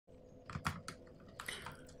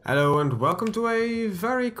Hello and welcome to a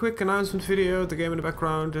very quick announcement video. The game in the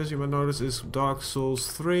background, as you might notice, is Dark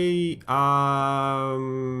Souls 3.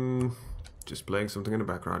 Just playing something in the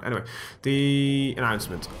background. Anyway, the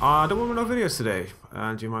announcement. There were no videos today.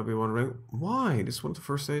 And you might be wondering, why? This is one of the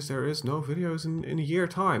first days there is no videos in a year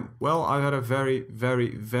time. Well, I've had a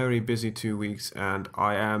very busy 2 weeks and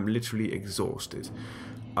I am literally exhausted.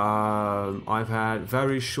 I've had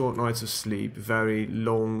very short nights of sleep, very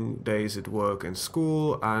long days at work and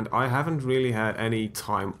school, and I haven't really had any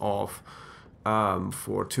time off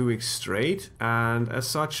for 2 weeks straight, and as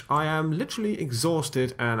such I am literally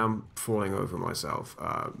exhausted and I'm falling over myself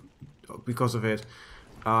because of it.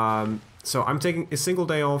 So I'm taking a single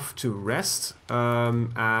day off to rest,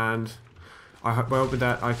 and I hope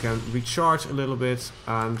that I can recharge a little bit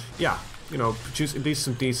and yeah, you know, produce at least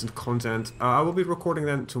some decent content. I will be recording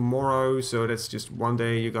then tomorrow, so that's just one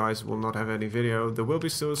day you guys will not have any video. There will be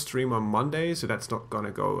still a stream on Monday, so that's not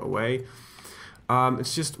gonna go away.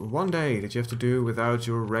 It's just one day that you have to do without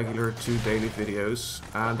your regular 2 daily videos,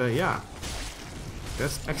 and yeah,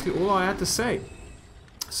 that's actually all I had to say.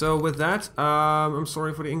 So with that, I'm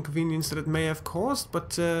sorry for the inconvenience that it may have caused,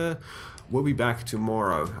 but we'll be back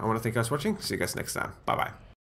tomorrow. I want to thank you guys for watching. See you guys next time. Bye bye.